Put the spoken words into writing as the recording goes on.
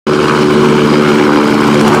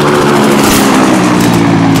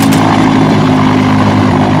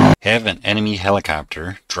Have an enemy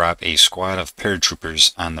helicopter drop a squad of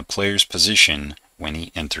paratroopers on the player's position when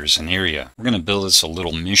he enters an area. We're going to build this a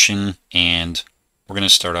little mission, and we're going to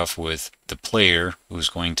start off with the player, who's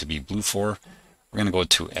going to be blue 4. We're going to go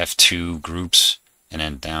to F2 groups, and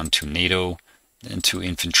then down to NATO, then to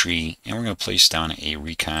infantry, and we're going to place down a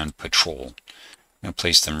recon patrol. I'm going to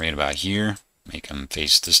place them right about here, make them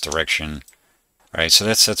face this direction. Alright, so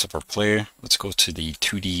that sets up our player. Let's go to the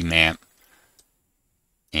 2D map,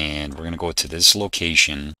 and we're going to go to this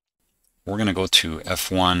location. We're going to go to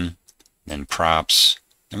F1, then props,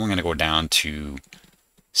 then we're going to go down to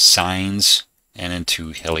signs, and then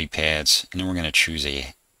to helipads, and then we're going to choose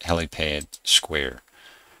a helipad square.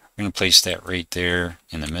 We're going to place that right there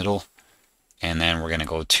in the middle, and then we're going to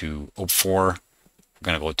go to OP4, we're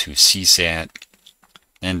going to go to CSAT,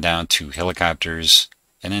 then down to helicopters,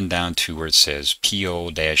 and then down to where it says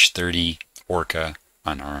PO-30 Orca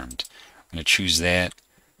unarmed. I'm going to choose that,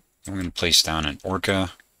 and we're going to place down an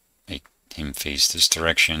Orca, make him face this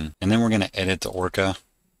direction, and then we're going to edit the Orca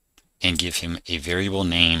and give him a variable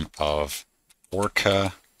name of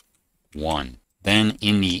Orca 1. Then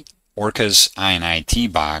in the Orca's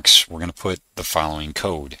INIT box, we're going to put the following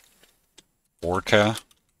code: Orca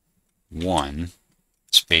 1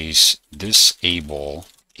 space disable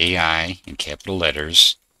AI in capital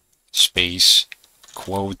letters space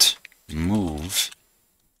quote move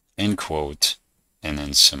end quote and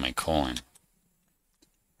then semicolon.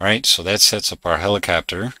 Alright, so that sets up our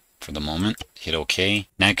helicopter for the moment. Hit OK.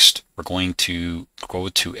 Next, we're going to go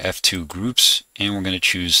to F2 groups, and we're going to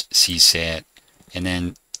choose CSAT, and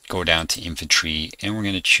then go down to infantry, and we're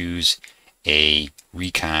going to choose a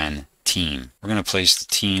recon team. We're going to place the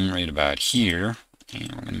team right about here,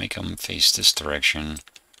 and we're going to make them face this direction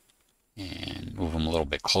and move them a little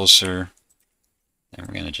bit closer. Then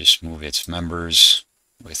we're going to just move its members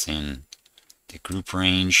within the group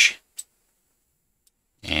range,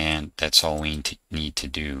 and that's all we need to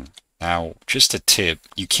do. Now, just a tip,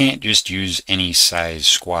 you can't just use any size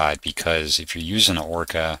squad, because if you're using an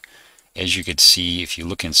Orca, as you could see, if you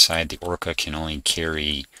look inside, the Orca can only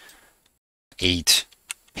carry 8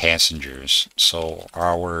 passengers. So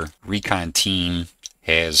our recon team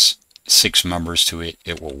has 6 members to it.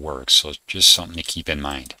 It will work. So just something to keep in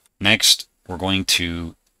mind. Next, we're going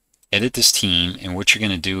to edit this team, and what you're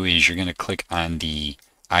going to do is you're going to click on the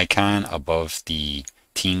icon above the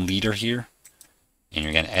team leader here, and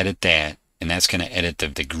you're going to edit that, and that's going to edit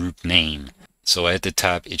the group name. So at the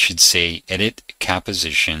top it should say edit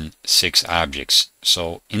composition 6 objects.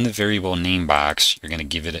 So in the variable name box, you're going to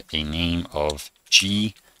give it a name of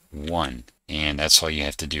G1, and that's all you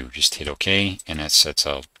have to do. Just hit OK, and that sets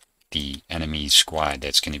up the enemy squad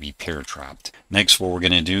that's going to be paradropped. Next, what we're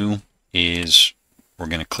going to do is we're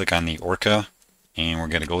going to click on the Orca, and we're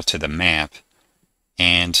going to go to the map,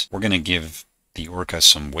 and we're going to give the Orca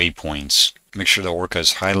some waypoints. Make sure the Orca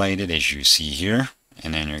is highlighted as you see here,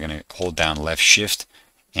 and then you're going to hold down left shift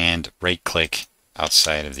and right click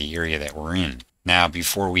outside of the area that we're in. Now,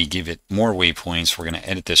 before we give it more waypoints, we're going to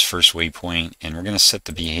edit this first waypoint, and we're going to set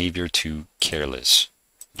the behavior to careless.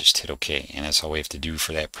 Just hit OK, and that's all we have to do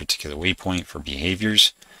for that particular waypoint for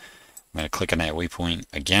behaviors. I'm going to click on that waypoint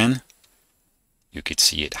again. You could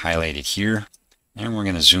see it highlighted here, and we're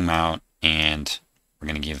going to zoom out, and we're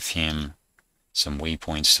going to give him some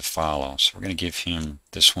waypoints to follow. So we're going to give him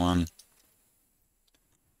this one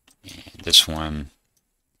and this one,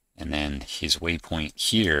 and then his waypoint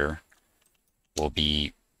here will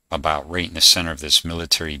be about right in the center of this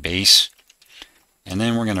military base, and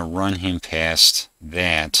then we're going to run him past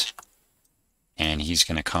that, and he's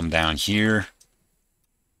going to come down here,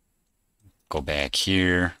 go back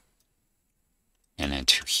here, and then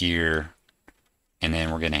to here, and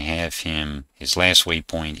then we're going to have him, his last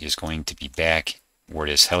waypoint is going to be back where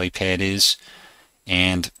this helipad is,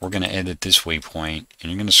 and we're going to edit this waypoint,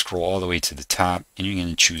 and you're going to scroll all the way to the top, and you're going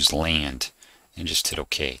to choose land, and just hit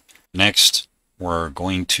OK. Next, we're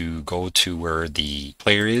going to go to where the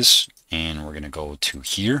player is, and we're going to go to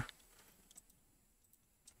here,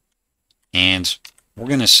 and we're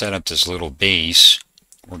going to set up this little base.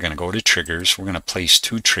 We're going to go to triggers. We're going to place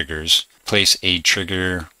 2 triggers. Place a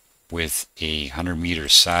trigger with a 100-meter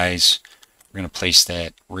size. We're going to place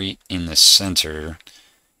that right in the center,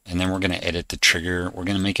 and then we're going to edit the trigger. We're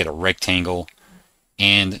going to make it a rectangle,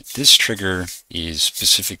 and this trigger is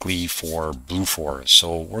specifically for blue 4.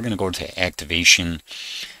 So we're going to go to activation,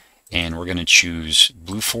 and we're going to choose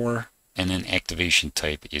blue 4, and then activation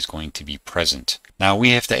type is going to be present. Now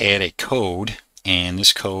we have to add a code, and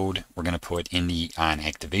this code we're going to put in the on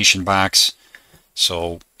activation box.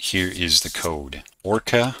 So here is the code: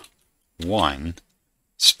 Orca 1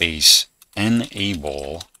 space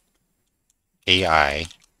enable AI,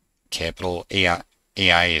 capital AI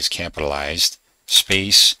is capitalized,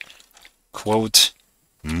 space, quote,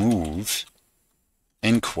 move,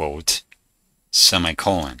 end quote,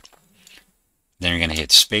 semicolon. Then you're going to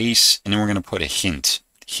hit space, and then we're going to put a hint.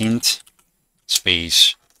 Hint,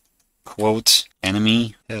 space, quote,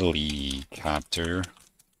 enemy helicopter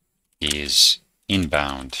is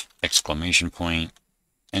inbound, exclamation point,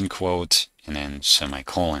 end quote, and then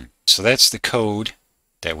semicolon. So that's the code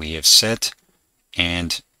that we have set,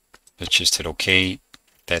 and let's just hit OK.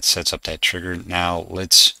 That sets up that trigger. Now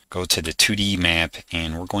let's go to the 2D map,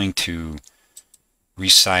 and we're going to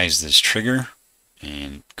resize this trigger.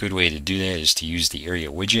 And a good way to do that is to use the area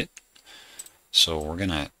widget. So we're going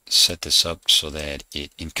to set this up so that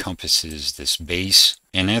it encompasses this base,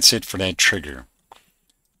 and that's it for that trigger.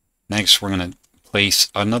 Next, we're going to place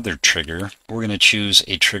another trigger. We're going to choose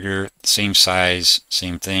a trigger, same size,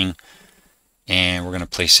 same thing, and we're going to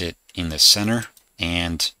place it in the center,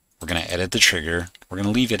 and we're going to edit the trigger. We're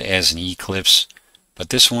going to leave it as an eclipse, but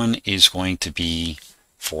this one is going to be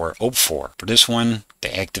for OP4. For this one,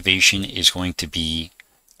 the activation is going to be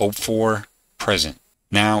OP4 present.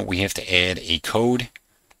 Now we have to add a code.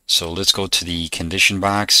 So let's go to the condition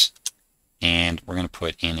box, and we're going to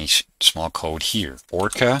put in a small code here.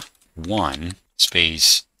 Orca 1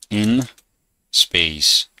 space in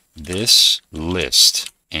space this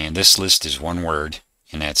list. And this list is one word,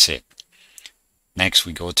 and that's it. Next,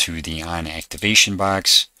 we go to the on activation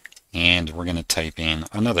box, and we're going to type in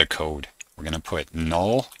another code. We're going to put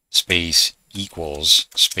null space equals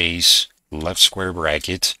space left square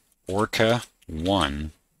bracket orca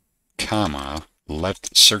 1 comma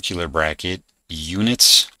left circular bracket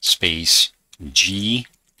units space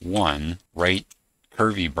G1 right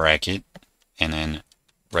curvy bracket, and then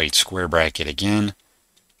right square bracket again,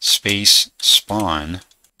 space spawn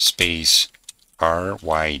space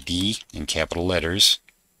RYD in capital letters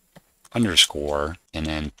underscore, and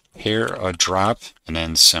then Paradrop, and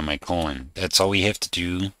then semicolon. That's all we have to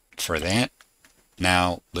do for that.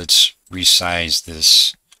 Now let's resize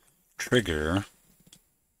this trigger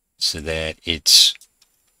so that it's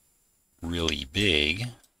really big.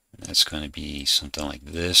 That's going to be something like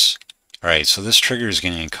this. Alright, so this trigger is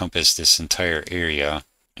going to encompass this entire area.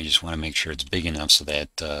 I just want to make sure it's big enough so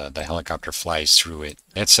that the helicopter flies through it.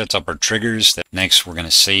 That sets up our triggers. Next, we're going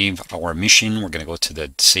to save our mission. We're going to go to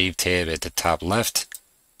the Save tab at the top left.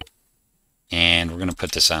 And we're going to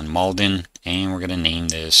put this on Malden. And we're going to name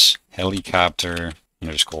this helicopter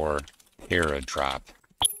underscore Paradrop.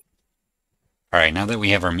 Alright, now that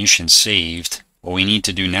we have our mission saved, what we need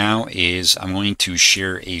to do now is I'm going to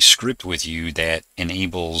share a script with you that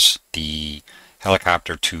enables the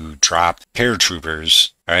helicopter to drop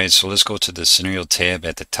paratroopers. Alright, so let's go to the scenario tab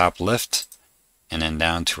at the top left, and then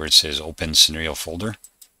down to where it says open scenario folder.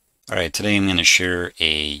 Alright, today I'm going to share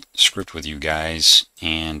a script with you guys,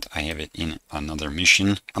 and I have it in another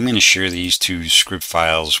mission. I'm going to share these two script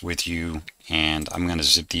files with you, and I'm going to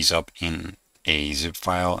zip these up in a zip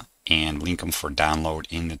file and link them for download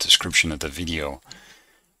in the description of the video.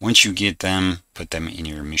 Once you get them, put them in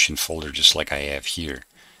your mission folder just like I have here.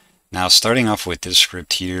 Now, starting off with this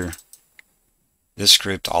script here, this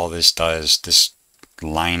script, all this does, this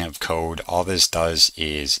line of code, all this does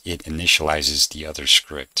is it initializes the other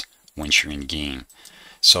script once you're in game.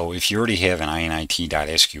 So if you already have an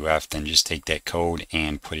init.sqf, then just take that code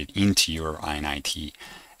and put it into your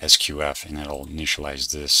init.sqf, and it'll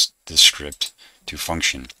initialize this script to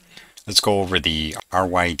function. Let's go over the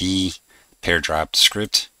RYD Paradrop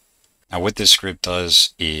script. Now what this script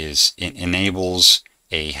does is it enables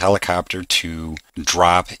a helicopter to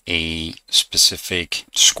drop a specific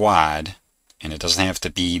squad, and it doesn't have to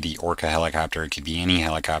be the Orca helicopter, it could be any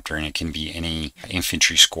helicopter, and it can be any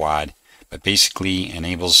infantry squad, but basically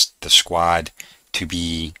enables the squad to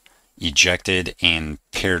be ejected and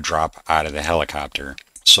paradrop out of the helicopter.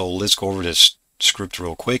 So let's go over this script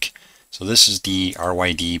real quick. So this is the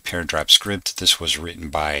RYD Paradrop script. This was written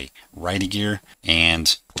by Rydigear,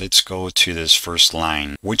 and let's go to this first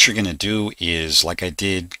line. What you're going to do is, like I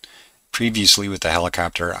did previously with the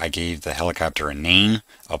helicopter, I gave the helicopter a name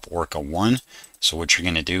of Orca 1. So what you're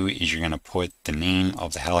going to do is you're going to put the name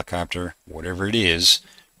of the helicopter, whatever it is,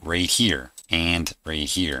 right here and right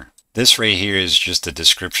here. This right here is just a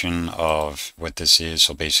description of what this is.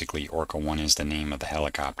 So basically Orca 1 is the name of the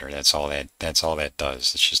helicopter. That's all that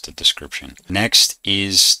does. It's just a description. Next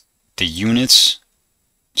is the units.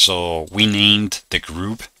 So we named the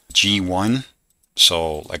group G1.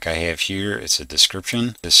 So like I have here, it's a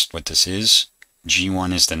description. What this is.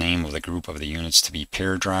 G1 is the name of the group of the units to be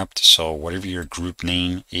paradropped. So whatever your group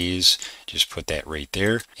name is, just put that right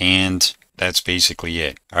there. And that's basically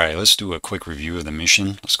it. Alright, let's do a quick review of the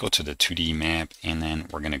mission. Let's go to the 2D map, and then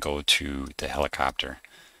we're going to go to the helicopter.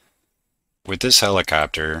 With this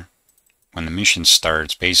helicopter, when the mission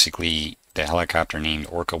starts, basically the helicopter named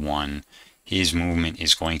Orca 1, his movement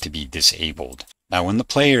is going to be disabled. Now when the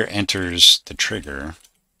player enters the trigger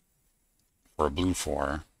for Blue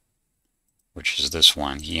 4, which is this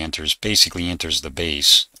one, he basically enters the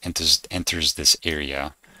base, enters this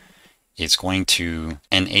area. It's going to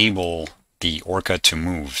enable the Orca to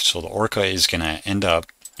move. So the Orca is going to end up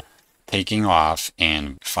taking off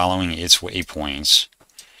and following its waypoints.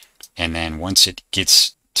 And then once it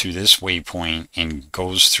gets to this waypoint and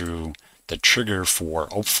goes through the trigger for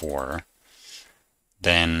OP4,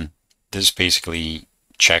 then this basically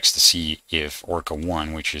checks to see if Orca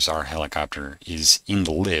 1, which is our helicopter, is in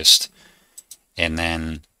the list. And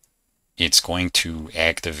then it's going to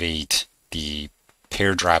activate the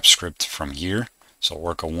Paradrop script from here. So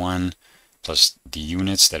Orca 1 plus the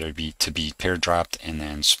units that are to be Paradropped, and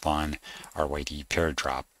then spawn RYD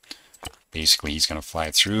Paradrop. Basically, he's going to fly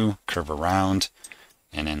through, curve around,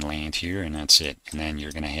 and then land here, and that's it. And then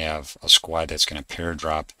you're going to have a squad that's going to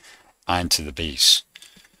Paradrop onto the base.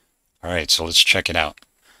 Alright, so let's check it out.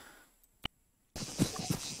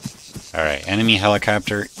 Alright, enemy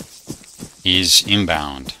helicopter is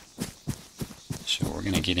inbound. So we're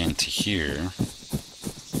going to get into here.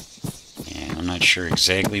 And I'm not sure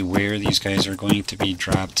exactly where these guys are going to be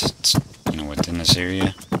dropped, it's, within this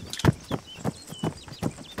area.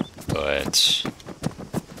 But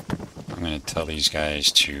I'm going to tell these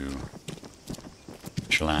guys to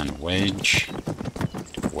chill on wedge.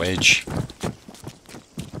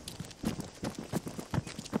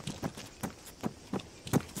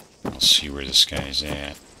 Let's see where this guy's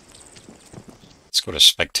at. Let's go to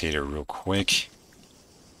spectator real quick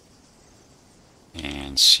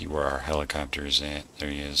and see where our helicopter is at. There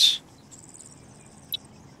he is.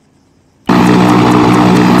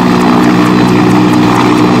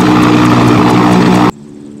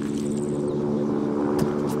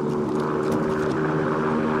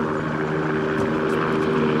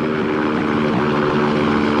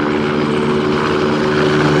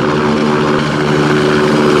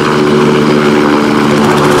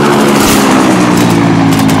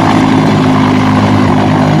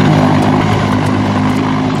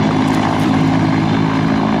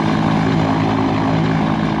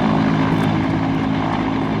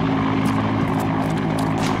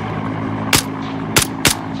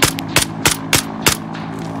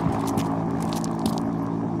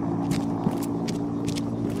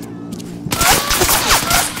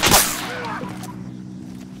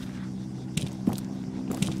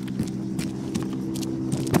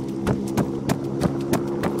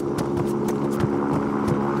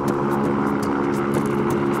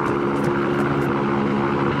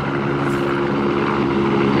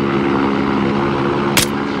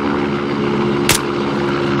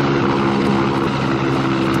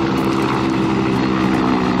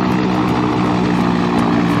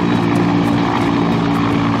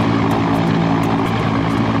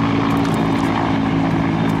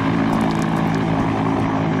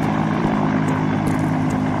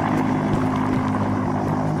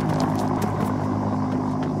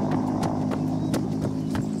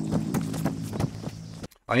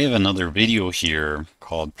 I have another video here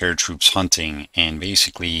called Paratroops Hunting, and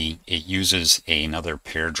basically it uses another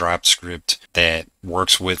Paradrop script that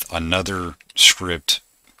works with another script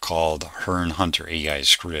called Hunter AI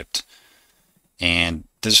script. And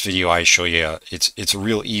this video I show you, it's a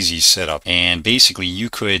real easy setup, and basically you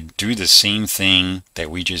could do the same thing that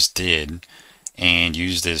we just did and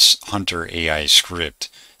use this Hunter AI script.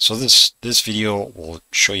 So this video will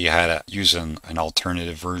show you how to use an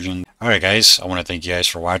alternative version. Alright guys, I want to thank you guys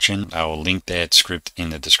for watching. I will link that script in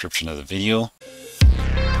the description of the video.